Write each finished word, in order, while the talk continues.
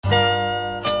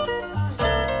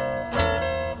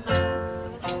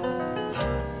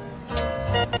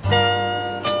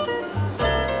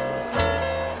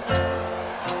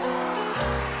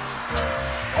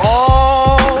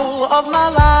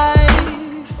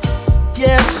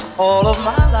all of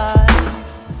my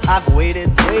life I've waited,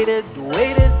 waited,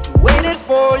 waited, waited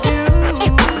for you.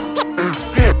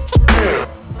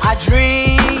 I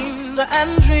dreamed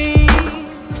and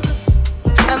dreamed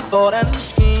and thought and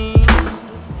schemed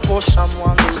for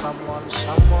someone, someone,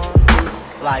 someone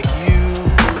like you.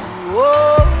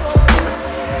 Oh,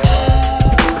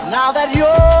 now that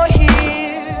you're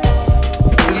here,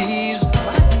 please,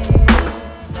 my dear,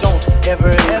 don't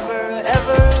ever, ever,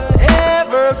 ever,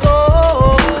 ever go.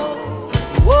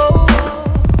 Whoa.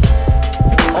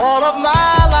 All of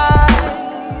my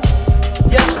life,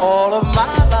 yes, all of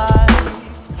my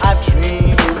life, I've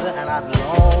dreamed and I've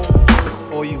longed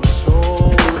for you so.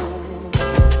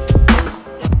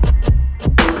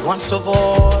 Once a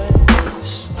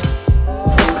voice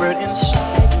whispered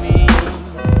inside me,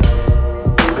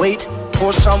 wait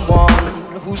for someone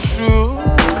who's true.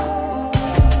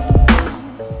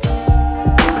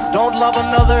 Don't love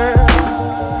another,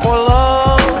 for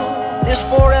love is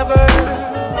forever,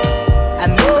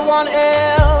 and no one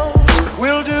else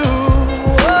will do.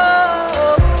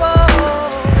 Oh, oh.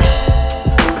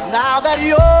 Now that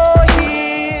you're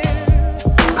here,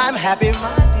 I'm happy,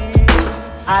 my dear.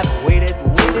 I've waited,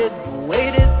 waited,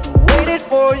 waited, waited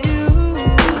for you.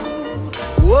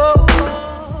 Whoa.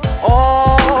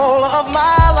 All of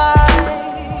my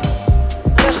life,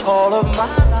 yes, all of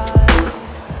my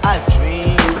life, I've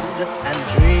dreamed and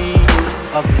dreamed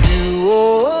of you.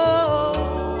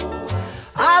 Oh,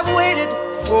 I've waited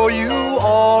for you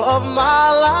all of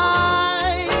my life.